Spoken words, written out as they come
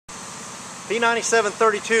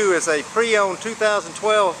P9732 is a pre-owned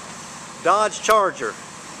 2012 Dodge Charger.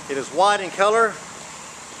 It is white in color.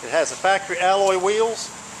 It has a factory alloy wheels.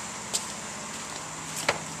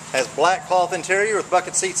 Has black cloth interior with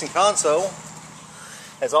bucket seats and console.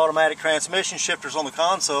 Has automatic transmission shifters on the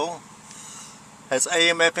console. Has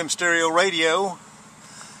AM/FM stereo radio.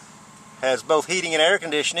 Has both heating and air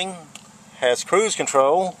conditioning. Has cruise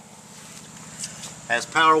control. Has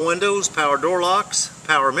power windows, power door locks,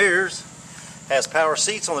 power mirrors. Has power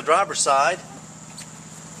seats on the driver's side.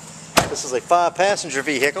 This is a 5-passenger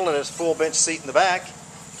vehicle and has a full bench seat in the back.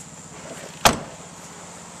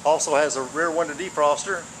 Also has a rear window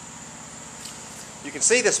defroster. You can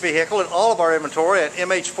see this vehicle in all of our inventory at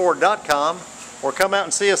mhford.com or come out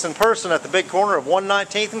and see us in person at the big corner of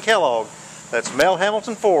 119th and Kellogg. That's Mel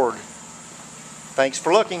Hamilton Ford. Thanks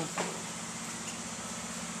for looking.